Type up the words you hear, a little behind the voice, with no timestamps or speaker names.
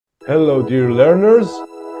Hello, dear learners.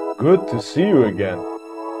 Good to see you again.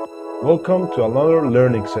 Welcome to another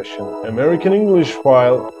learning session. American English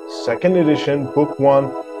File, 2nd edition, Book 1.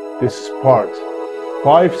 This is part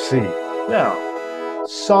 5C. Now,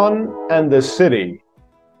 sun and the city.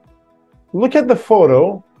 Look at the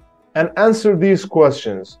photo and answer these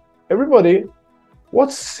questions. Everybody,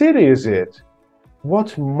 what city is it?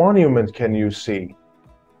 What monument can you see?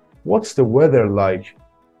 What's the weather like?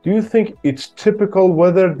 Do you think it's typical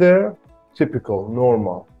weather there? Typical,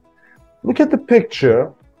 normal. Look at the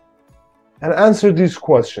picture and answer these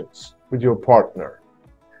questions with your partner.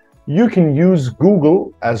 You can use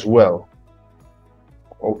Google as well.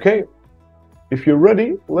 Okay? If you're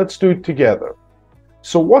ready, let's do it together.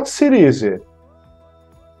 So what city is it?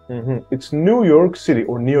 It's New York City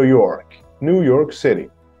or New York. New York City.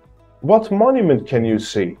 What monument can you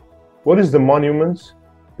see? What is the monument?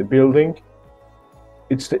 The building?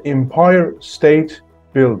 It's the Empire State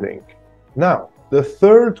Building. Now, the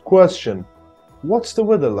third question. What's the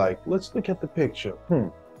weather like? Let's look at the picture.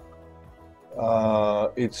 I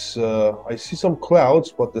see some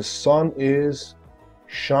clouds, but the sun is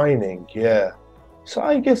shining. Yeah. So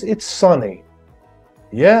I guess it's sunny.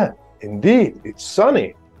 Yeah, indeed, it's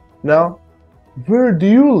sunny. Now, where do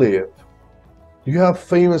you live? Do you have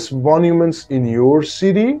famous monuments in your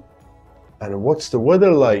city? And what's the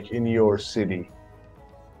weather like in your city?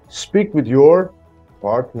 Speak with your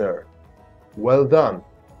partner. Well done.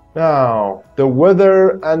 Now, the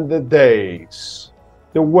weather and the days.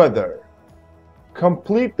 The weather.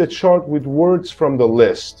 Complete the chart with words from the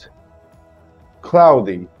list.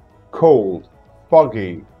 Cloudy, cold,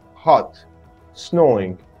 foggy, hot,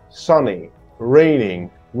 snowing, sunny,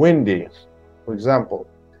 raining, windy. For example,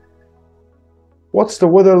 what's the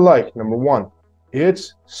weather like? Number 1,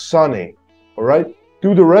 it's sunny. All right,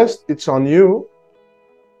 do the rest. It's on you.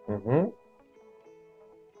 All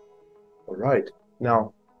right,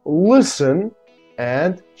 now listen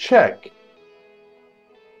and check.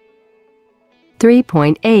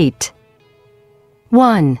 3.8.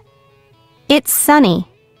 1. It's sunny.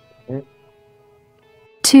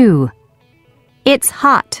 2. It's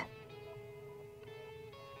hot.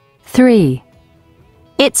 3.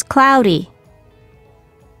 It's cloudy.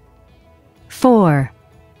 4.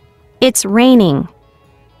 It's raining.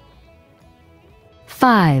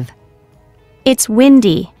 5. It's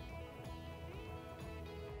windy.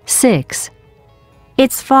 6.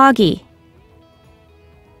 It's foggy.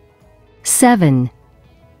 7.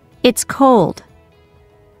 It's cold.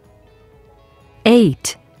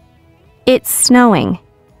 8. It's snowing.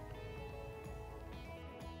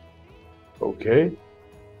 Okay,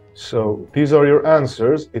 so these are your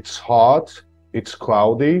answers. It's hot, it's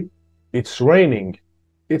cloudy, it's raining,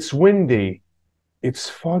 it's windy, it's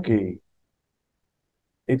foggy,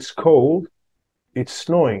 it's cold, it's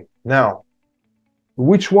snowing. Now,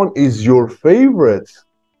 which one is your favorite?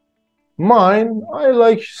 Mine, I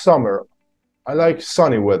like summer. I like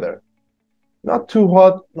sunny weather. Not too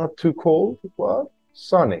hot, not too cold, but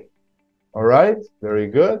sunny. All right, very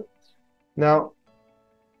good. Now,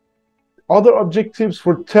 other objectives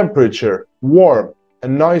for temperature: warm, a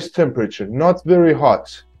nice temperature, not very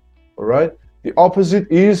hot. All right, the opposite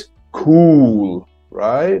is cool,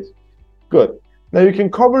 right? Good. Now you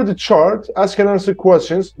can cover the chart, ask and answer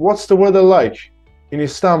questions. What's the weather like in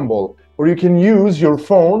Istanbul? Or you can use your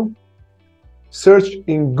phone, search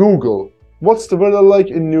in Google. What's the weather like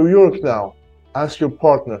in New York now? Ask your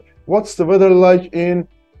partner. What's the weather like in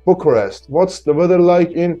Bucharest? What's the weather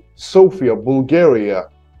like in Sofia, Bulgaria?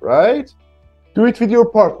 Right? Do it with your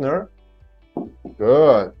partner.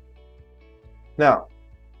 Good. Now,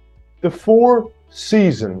 the 4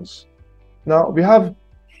 seasons. Now, we have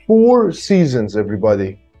 4 seasons,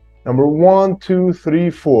 everybody. Number 1, 2, 3,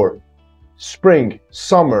 4. Spring,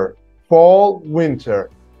 summer, fall, winter.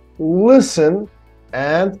 Listen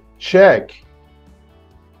and check.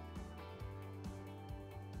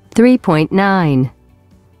 3.9.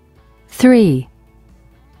 3.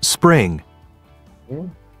 Spring.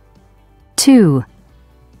 2.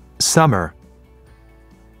 Summer.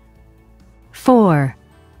 4.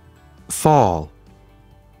 Fall.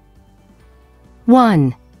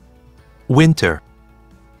 1. Winter.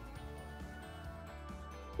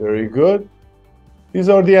 Very good. These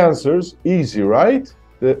are the answers. Easy, right?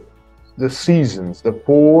 The seasons, the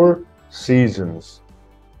 4 seasons.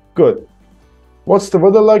 Good. What's the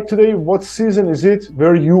weather like today? What season is it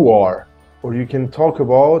where you are? Or you can talk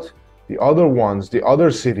about the other ones, the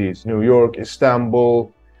other cities, New York,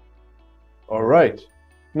 Istanbul. All right.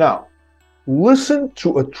 Now, listen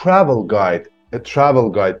to a travel guide. A travel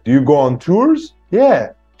guide. Do you go on tours?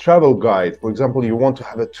 Yeah, travel guide. For example, you want to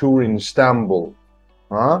have a tour in Istanbul.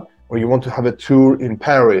 or you want to have a tour in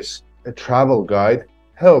Paris, a travel guide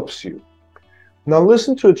helps you. Now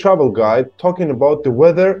listen to a travel guide talking about the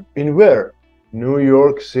weather in where? New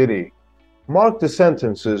York City. Mark the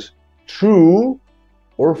sentences true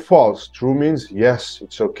or false. True means yes,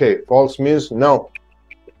 it's okay. False means no,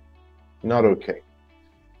 not okay.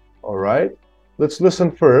 All right, let's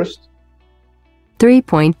listen first.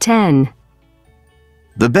 3.10.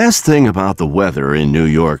 The best thing about the weather in New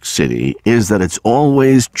York City is that it's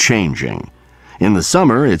always changing. In the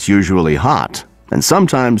summer, it's usually hot, and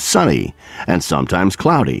sometimes sunny, and sometimes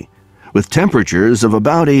cloudy, with temperatures of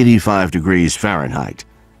about 85 degrees Fahrenheit.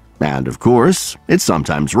 And of course, it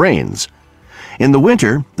sometimes rains. In the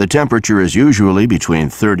winter, the temperature is usually between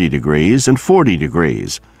 30 degrees and 40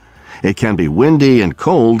 degrees. It can be windy and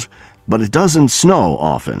cold, but it doesn't snow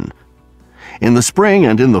often. In the spring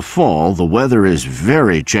and in the fall, the weather is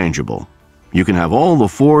very changeable. You can have all the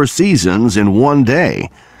 4 seasons in one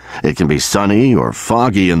day. It can be sunny or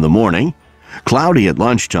foggy in the morning, cloudy at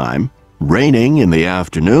lunchtime, raining in the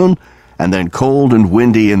afternoon, and then cold and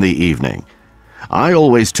windy in the evening. I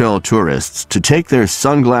always tell tourists to take their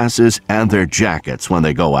sunglasses and their jackets when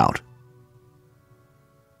they go out.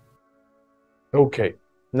 Okay,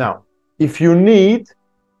 now, if you need,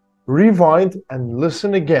 rewind and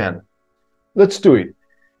listen again. Let's do it.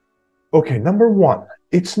 Okay, number 1.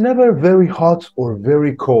 It's never very hot or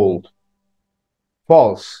very cold.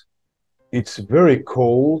 False. It's very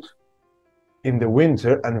cold in the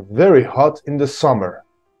winter and very hot in the summer.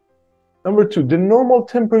 Number 2. The normal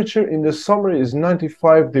temperature in the summer is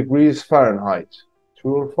 95 degrees Fahrenheit.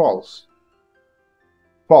 True or false?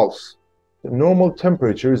 False. The normal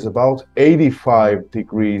temperature is about 85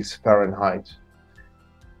 degrees Fahrenheit.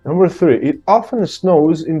 Number 3. It often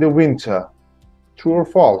snows in the winter. True or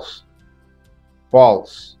false?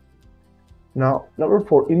 False. Now, number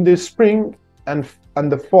 4. In the spring and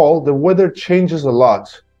the fall, the weather changes a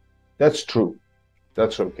lot. That's true.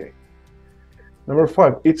 That's okay. Number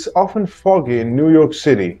 5. It's often foggy in New York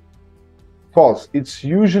City. False. It's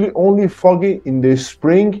usually only foggy in the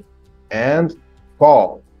spring and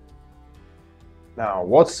fall. Now,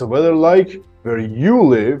 what's the weather like where you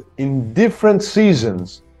live in different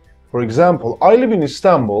seasons? For example, I live in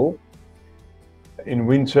Istanbul. In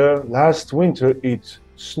winter, last winter, it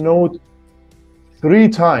snowed 3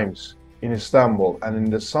 times in Istanbul, and in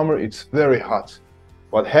the summer, it's very hot.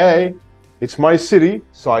 But hey, it's my city,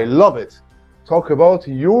 so I love it. Talk about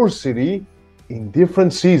your city in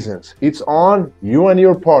different seasons. It's on you and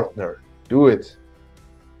your partner. Do it.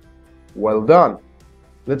 Well done.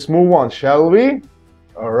 Let's move on, shall we?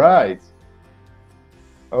 All right.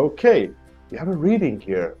 Okay, you have a reading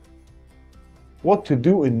here. What to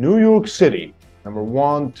do in New York City. Number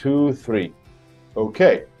 1, 2, 3.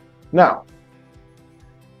 Okay, now,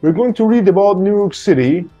 we're going to read about New York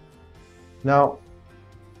City. Now,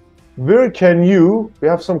 where can you, we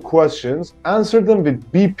have some questions, answer them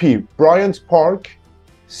with BP, Bryant Park,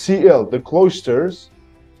 CL, the Cloisters,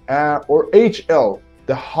 or HL,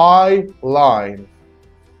 the High Line.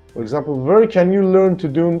 For example, where can you learn to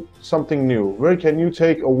do something new? Where can you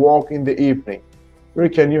take a walk in the evening? Where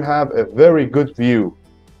can you have a very good view?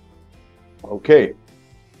 Okay,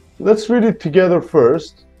 let's read it together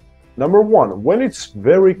first. Number 1, when it's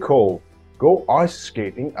very cold, go ice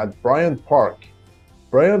skating at Bryant Park.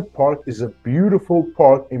 Bryant Park is a beautiful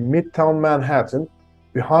park in Midtown Manhattan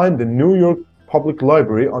behind the New York Public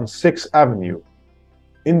Library on 6th Avenue.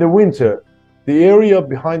 In the winter, the area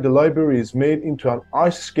behind the library is made into an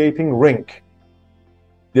ice skating rink.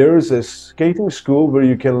 There is a skating school where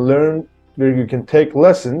you can take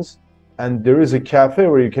lessons, and there is a cafe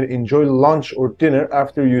where you can enjoy lunch or dinner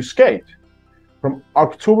after you skate. From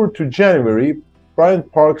October to January,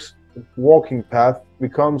 Bryant Park's walking path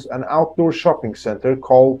becomes an outdoor shopping center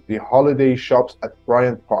called the Holiday Shops at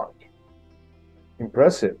Bryant Park.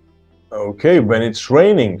 Impressive. Okay, when it's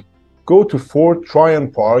raining, go to Fort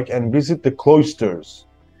Tryon Park and visit the Cloisters.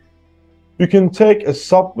 You can take a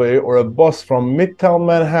subway or a bus from Midtown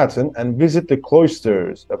Manhattan and visit the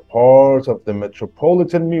Cloisters, a part of the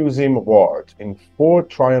Metropolitan Museum of Art in Fort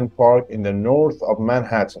Tryon Park in the north of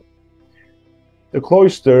Manhattan. The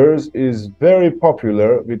Cloisters is very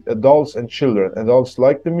popular with adults and children. Adults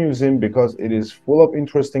like the museum because it is full of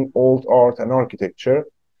interesting old art and architecture.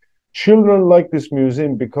 Children like this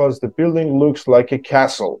museum because the building looks like a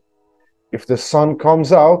castle. If the sun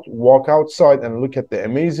comes out, walk outside and look at the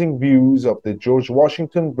amazing views of the George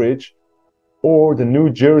Washington Bridge or the New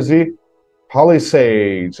Jersey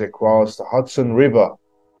Palisades across the Hudson River.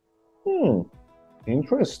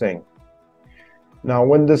 Interesting. Now,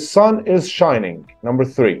 when the sun is shining, number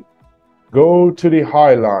 3, go to the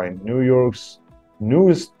High Line, New York's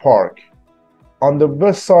newest park. On the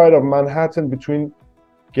west side of Manhattan between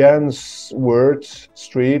Gansworth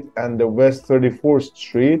Street and the West 34th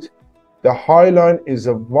Street, the High Line is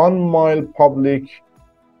a 1-mile public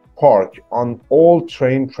park on all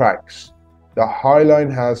train tracks. The High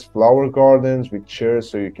Line has flower gardens with chairs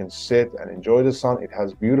so you can sit and enjoy the sun. It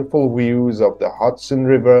has beautiful views of the Hudson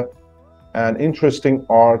River and interesting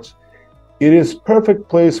art. It is perfect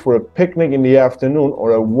place for a picnic in the afternoon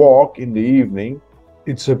or a walk in the evening.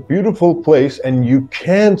 It's a beautiful place and you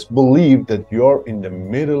can't believe that you're in the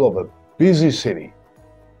middle of a busy city.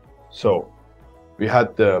 So we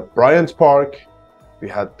had the Bryant Park, we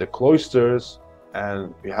had the Cloisters,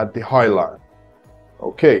 and we had the High Line.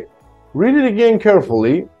 Okay, read it again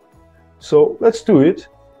carefully. So let's do it.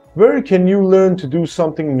 Where can you learn to do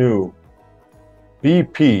something new?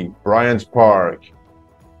 BP, Bryant Park.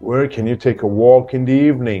 Where can you take a walk in the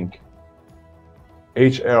evening?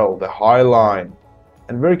 HL, the High Line.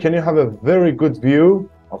 And where can you have a very good view?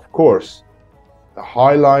 Of course, the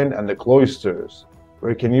High Line and the Cloisters.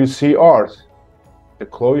 Where can you see art? The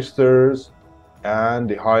Cloisters and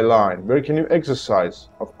the High Line. Where can you exercise?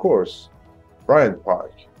 Of course, Bryant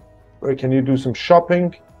Park. Where can you do some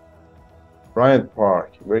shopping? Bryant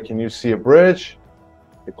Park. Where can you see a bridge?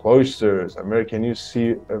 The Cloisters. And where can you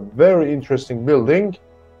see a very interesting building?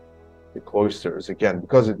 The Cloisters again,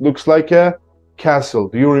 because it looks like a castle.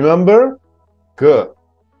 Do you remember? Good.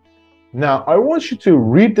 Now I want you to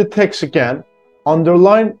read the text again,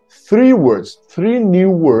 underline 3 words, 3 new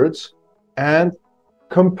words, and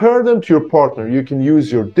compare them to your partner. You can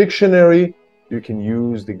use your dictionary, you can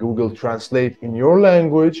use the Google Translate in your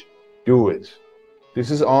language. Do it.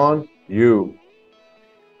 This is on you.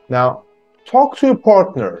 Now talk to your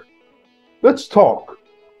partner. Let's talk.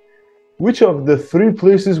 Which of the 3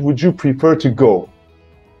 places would you prefer to go?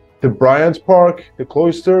 The Bryant Park, the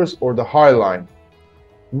Cloisters, or the High Line?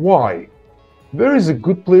 Why? Where is a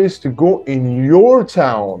good place to go in your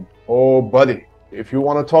town? Oh, buddy, if you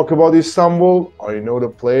want to talk about Istanbul, I know the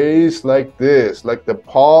place like this, like the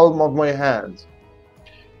palm of my hand.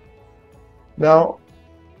 Now,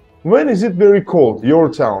 when is it very cold, your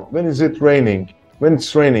town? When is it raining? When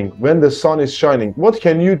it's raining? When the sun is shining? What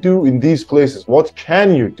can you do in these places? What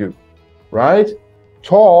can you do? Right?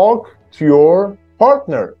 Talk to your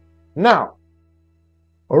partner. Now,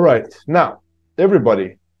 all right, now,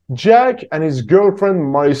 everybody, Jack and his girlfriend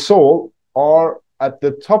Marisol are at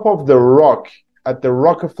the top of the rock at the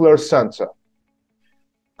Rockefeller Center.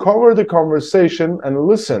 Cover the conversation and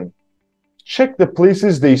listen. Check the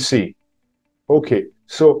places they see. Okay,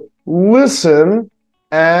 so listen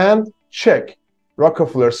and check.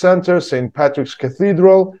 Rockefeller Center, St. Patrick's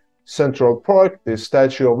Cathedral, Central Park, the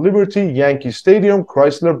Statue of Liberty, Yankee Stadium,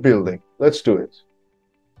 Chrysler Building. Let's do it.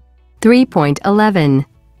 3.11.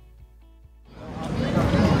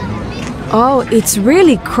 Oh, it's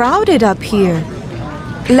really crowded up here.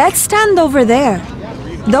 Let's stand over there.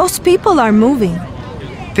 Those people are moving.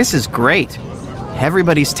 This is great.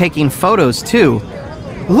 Everybody's taking photos too.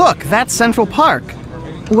 Look, that's Central Park.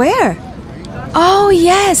 Where? Oh,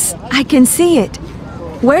 yes, I can see it.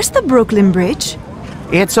 Where's the Brooklyn Bridge?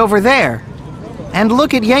 It's over there. And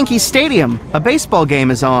look at Yankee Stadium. A baseball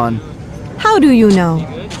game is on. How do you know?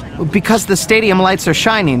 Because the stadium lights are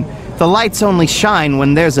shining. The lights only shine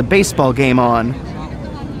when there's a baseball game on.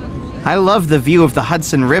 I love the view of the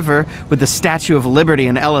Hudson River with the Statue of Liberty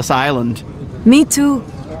in Ellis Island. Me too.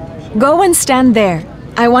 Go and stand there.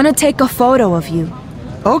 I want to take a photo of you.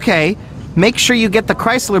 Okay, make sure you get the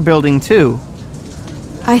Chrysler Building too.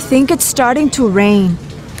 I think it's starting to rain.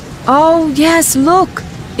 Oh, yes, look.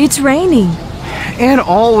 It's raining. It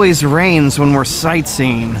always rains when we're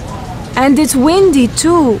sightseeing. And it's windy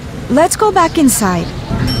too. Let's go back inside.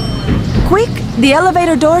 Quick, the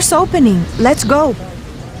elevator door's opening. Let's go.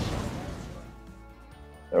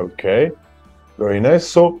 Okay, very nice.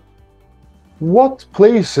 So, what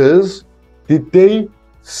places did they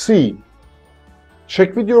see?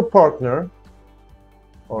 Check with your partner.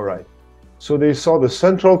 All right. So they saw the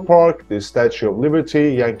Central Park, the Statue of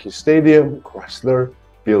Liberty, Yankee Stadium, Chrysler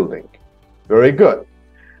Building. Very good.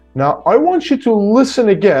 Now, I want you to listen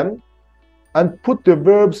again and put the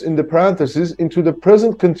verbs in the parentheses into the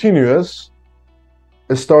present continuous.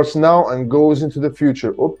 It starts now and goes into the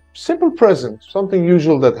future, or simple present, something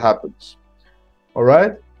usual that happens. All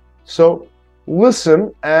right? So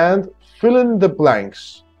listen and fill in the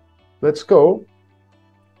blanks. Let's go.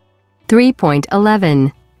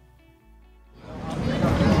 3.11.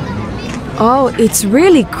 Oh, it's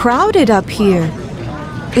really crowded up here.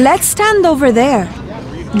 Let's stand over there.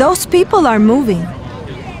 Those people are moving.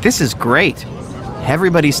 This is great.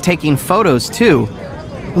 Everybody's taking photos too.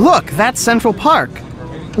 Look, that's Central Park.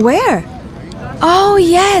 Where? Oh,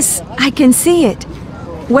 yes, I can see it.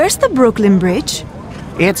 Where's the Brooklyn Bridge?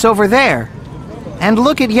 It's over there. And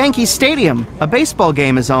look at Yankee Stadium. A baseball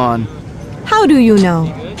game is on. How do you know?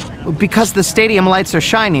 Because the stadium lights are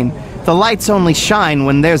shining. The lights only shine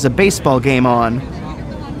when there's a baseball game on.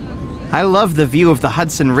 I love the view of the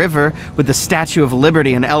Hudson River with the Statue of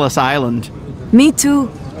Liberty and Ellis Island. Me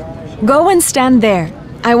too. Go and stand there.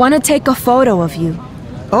 I want to take a photo of you.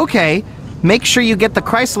 Okay, make sure you get the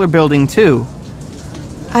Chrysler Building too.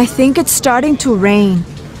 I think it's starting to rain.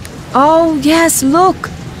 Oh, yes, look.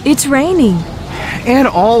 It's raining. It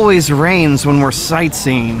always rains when we're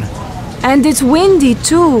sightseeing. And it's windy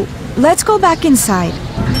too. Let's go back inside.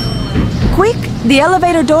 Quick, the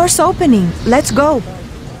elevator door's opening. Let's go.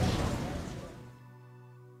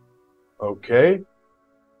 Okay.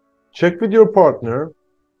 Check with your partner.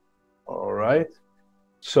 All right.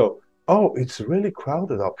 So, oh, it's really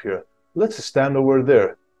crowded up here. Let's stand over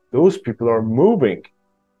there. Those people are moving.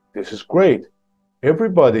 This is great.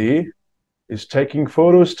 Everybody is taking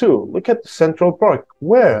photos too. Look at the Central Park.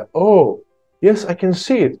 Where? Oh, yes, I can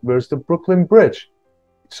see it. Where's the Brooklyn Bridge?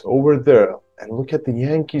 It's over there. And look at the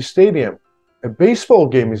Yankee Stadium. A baseball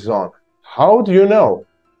game is on. How do you know?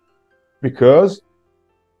 Because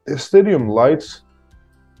the stadium lights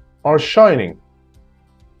are shining.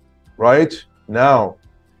 Right now,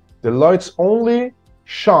 the lights only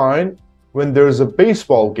shine when there's a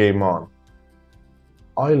baseball game on.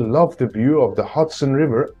 I love the view of the Hudson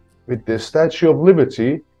River with the Statue of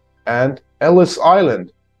Liberty and Ellis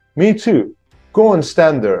Island. Me too. Go and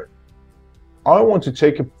stand there. I want to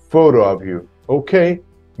take a photo of you. Okay,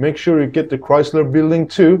 make sure you get the Chrysler Building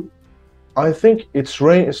too. I think it's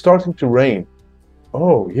starting to rain.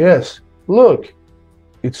 Oh yes, look,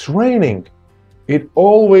 it's raining. It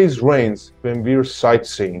always rains when we're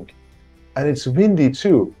sightseeing. And it's windy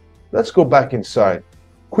too. Let's go back inside.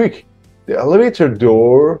 Quick, the elevator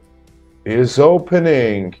door is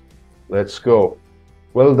opening. Let's go.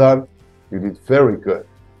 Well done. You did very good.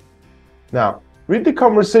 Now, read the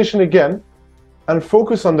conversation again and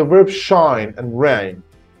focus on the verb shine and rain.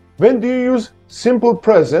 When do you use simple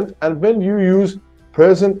present and when do you use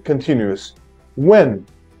present continuous? When?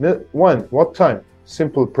 What time?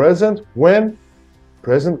 Simple present. When?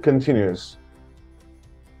 Present continuous.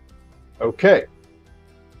 Okay.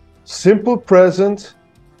 Simple present,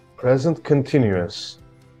 present continuous.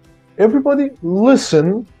 Everybody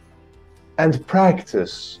listen and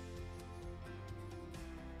practice.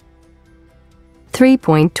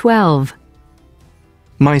 3.12.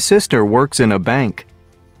 My sister works in a bank.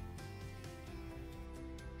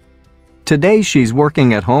 Today she's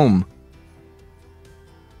working at home.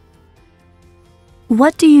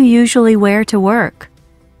 What do you usually wear to work?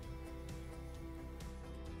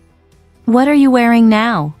 What are you wearing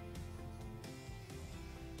now?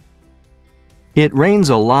 It rains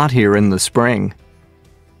a lot here in the spring.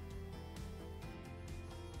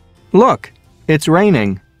 Look, it's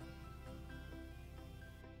raining.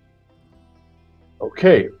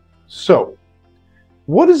 Okay, so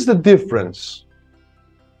what is the difference?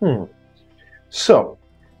 So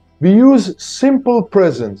we use simple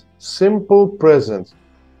present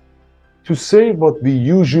to say what we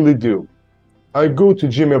usually do. I go to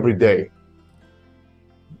gym every day.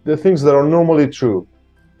 The things that are normally true.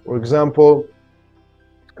 For example,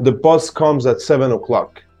 the bus comes at 7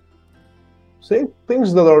 o'clock. Say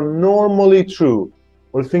things that are normally true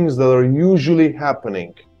or things that are usually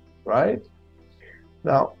happening, right?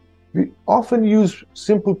 Now, we often use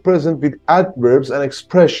simple present with adverbs and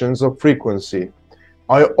expressions of frequency.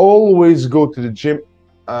 I always go to the gym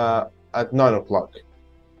at 9 o'clock.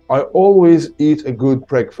 I always eat a good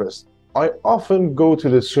breakfast. I often go to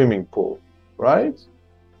the swimming pool, right?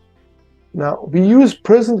 Now, we use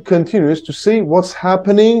present continuous to say what's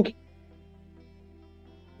happening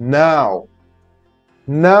now.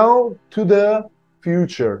 Now to the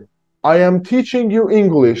future. I am teaching you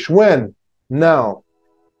English. When? Now.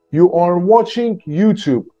 You are watching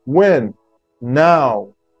YouTube. When?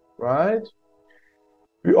 Now. Right?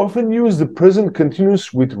 We often use the present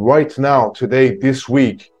continuous with right now, today, this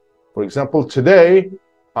week. For example, today,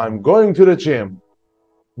 I'm going to the gym.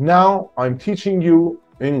 Now, I'm teaching you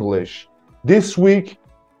English. This week,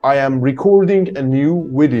 I am recording a new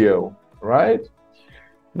video, right?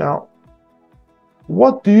 Now,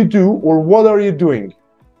 what do you do or what are you doing?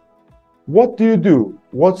 What do you do?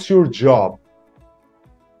 What's your job?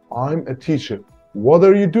 I'm a teacher. What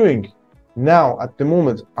are you doing? Now, at the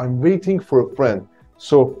moment, I'm waiting for a friend.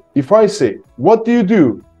 So if I say, what do you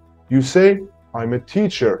do? You say, I'm a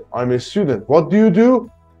teacher. I'm a student. What do you do?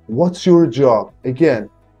 What's your job? Again,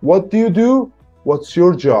 what do you do? What's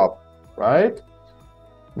your job, right?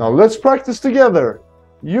 Now let's practice together.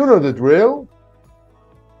 You know the drill.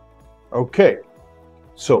 Okay,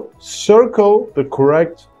 so circle the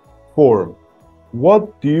correct form.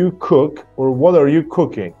 What do you cook, or what are you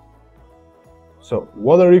cooking? So,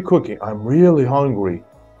 what are you cooking? I'm really hungry.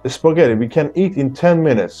 The spaghetti we can eat in 10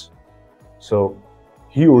 minutes. So,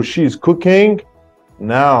 he or she is cooking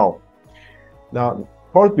now. Now,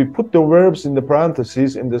 part B, put the verbs in the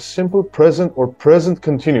parentheses in the simple present or present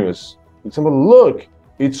continuous. For example, look,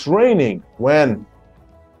 it's raining. When?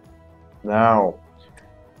 Now.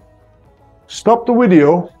 Stop the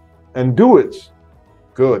video and do it.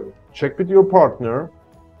 Good. Check with your partner.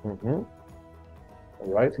 All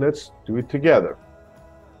right, let's do it together.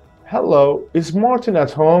 Hello, is Martin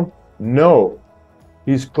at home? No,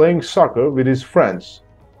 he's playing soccer with his friends.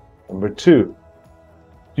 Number 2,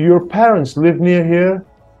 do your parents live near here?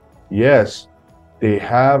 Yes, they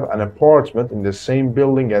have an apartment in the same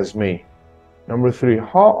building as me. Number 3,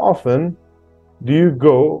 how often do you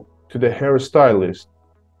go to the hairstylist?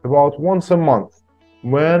 About once a month,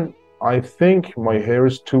 when I think my hair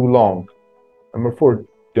is too long. Number 4,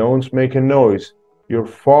 don't make a noise. Your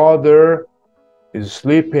father is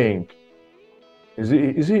sleeping. Is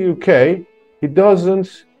he okay? He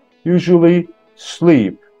doesn't usually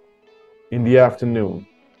sleep in the afternoon.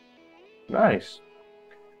 Nice.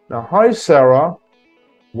 Now, hi Sarah.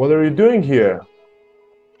 What are you doing here?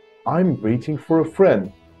 I'm waiting for a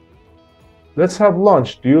friend. Let's have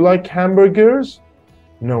lunch. Do you like hamburgers?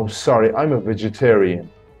 No, sorry, I'm a vegetarian.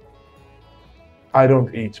 I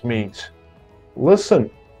don't eat meat.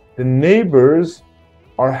 Listen, the neighbors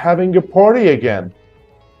are having a party again.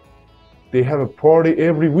 They have a party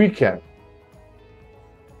every weekend.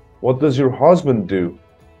 What does your husband do?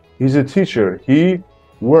 He's a teacher. He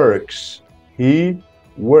works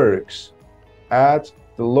at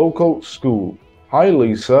the local school. Hi,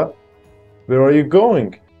 Lisa. Where are you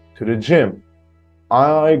going? To the gym.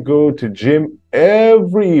 I go to gym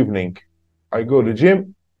every evening. I go to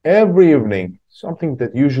gym every evening. Something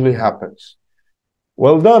that usually happens.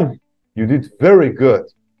 Well done. You did very good.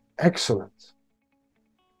 Excellent.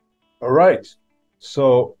 All right.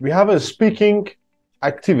 So we have a speaking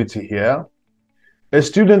activity here. A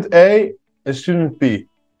student A, a student B.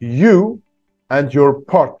 You and your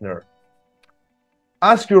partner.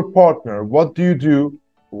 Ask your partner, what do you do?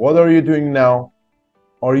 What are you doing now?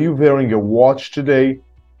 Are you wearing a watch today?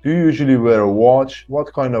 Do you usually wear a watch?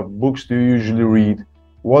 What kind of books do you usually read?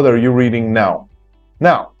 What are you reading now?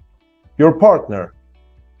 Now, your partner.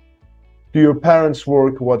 Do your parents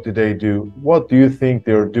work? What do they do? What do you think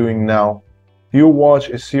they're doing now? Do you watch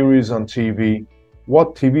a series on TV?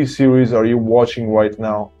 What TV series are you watching right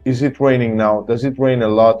now? Is it raining now? Does it rain a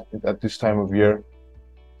lot at this time of year?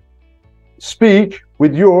 Speak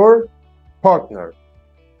with your partner.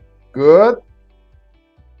 Good.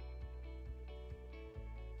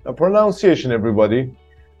 Now, pronunciation, everybody.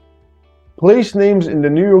 Place names in the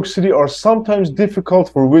New York City are sometimes difficult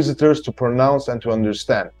for visitors to pronounce and to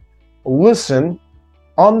understand. Listen,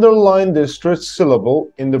 underline the stressed syllable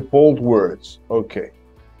in the bold words. Okay.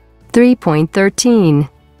 3.13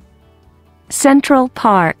 Central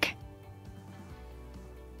Park,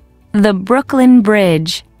 the Brooklyn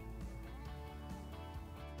Bridge,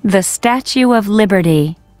 the Statue of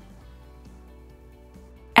Liberty,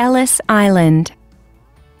 Ellis Island,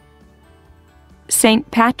 St.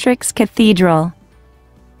 Patrick's Cathedral,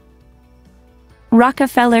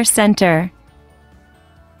 Rockefeller Center,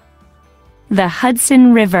 the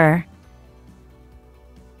Hudson River,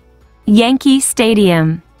 Yankee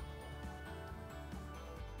Stadium,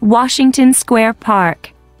 Washington Square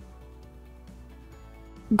Park,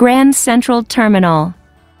 Grand Central Terminal.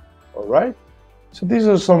 All right. So these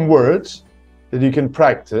are some words that you can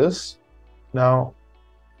practice. Now,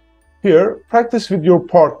 here, practice with your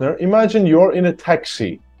partner. Imagine you're in a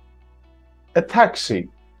taxi. A taxi.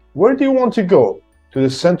 Where do you want to go? To the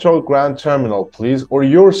Central Grand Terminal, please, or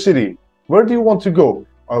your city. Where do you want to go?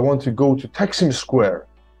 I want to go to Taksim Square,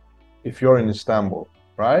 if you're in Istanbul,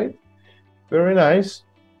 right? Very nice.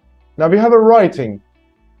 Now we have a writing.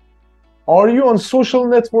 Are you on social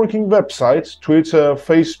networking websites, Twitter,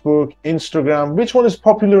 Facebook, Instagram? Which one is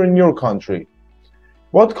popular in your country?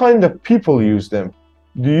 What kind of people use them?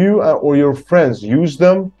 Do you or your friends use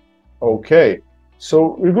them? Okay,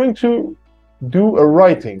 so we're going to do a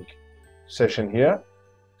writing session here.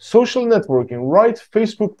 Social networking, write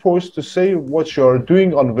Facebook post to say what you are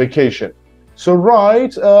doing on vacation. So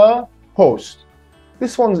write a post.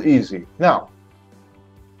 This one's easy. Now,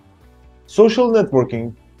 social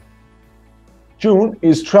networking, June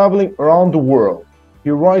is traveling around the world. He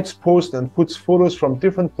writes posts and puts photos from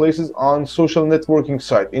different places on social networking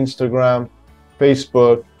site, Instagram,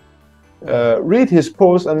 Facebook. Read his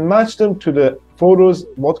posts and match them to the photos.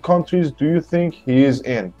 What countries do you think he is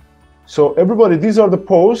in? So everybody, these are the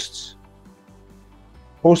post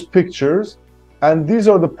pictures, and these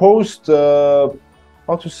are the post,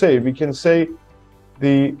 how to say, we can say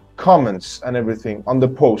the comments and everything on the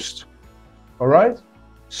post. All right?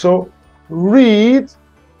 So read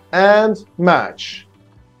and match,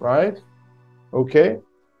 right? Okay.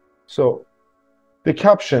 So the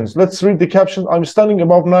captions, let's read the caption. I'm standing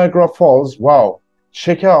above Niagara Falls. Wow.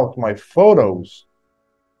 Check out my photos.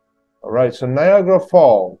 All right. So Niagara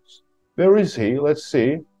Falls. Where is he? Let's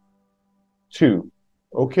see. 2.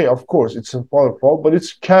 Okay. Of course, it's a waterfall, but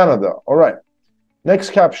it's Canada. All right.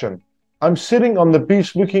 Next caption. I'm sitting on the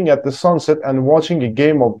beach looking at the sunset and watching a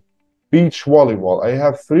game of beach volleyball. I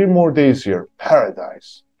have 3 more days here.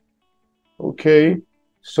 Paradise. Okay.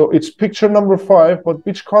 So it's picture number 5, but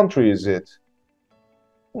which country is it?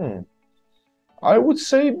 I would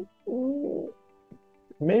say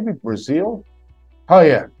maybe Brazil. Oh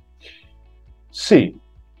yeah. C.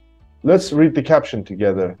 Let's read the caption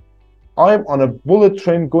together. I'm on a bullet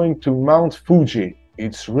train going to Mount Fuji.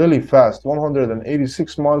 It's really fast,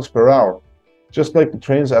 186 miles per hour. Just like the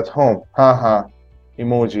trains at home. Haha.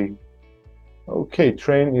 Emoji. Okay,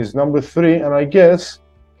 train is number 3, and I guess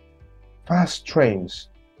fast trains.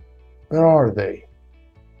 Where are they?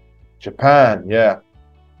 Japan, yeah.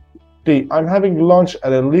 D. I'm having lunch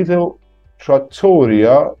at a little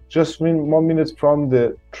trattoria just 1 minute from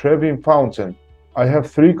the Trevi fountain. I have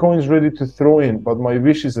 3 coins ready to throw in, but my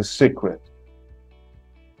wish is a secret.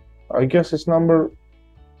 I guess it's number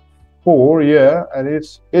 4, yeah, and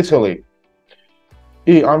it's Italy.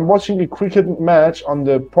 E. I'm watching a cricket match on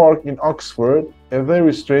the park in Oxford, a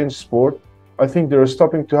very strange sport. I think they're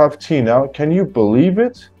stopping to have tea now. Can you believe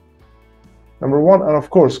it? Number 1, and of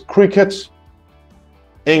course, cricket,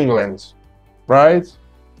 England, right?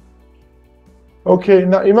 Okay,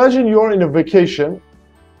 now imagine you're in a vacation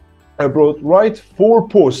abroad. Write 4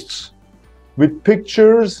 posts with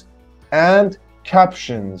pictures and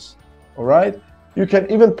captions, all right? You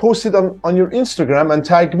can even post it on your Instagram and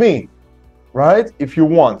tag me, right? If you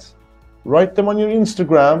want. Write them on your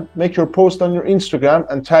Instagram, make your post on your Instagram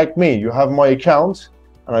and tag me. You have my account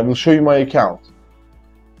and I will show you my account.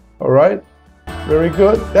 All right? Very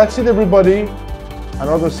good. That's it, everybody.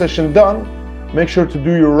 Another session done. Make sure to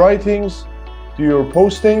do your writings, do your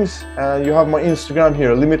postings, and you have my Instagram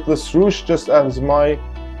here, limitless Soroosh, just as my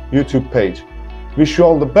YouTube page. Wish you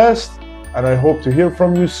all the best, and I hope to hear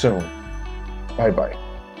from you soon. Bye-bye.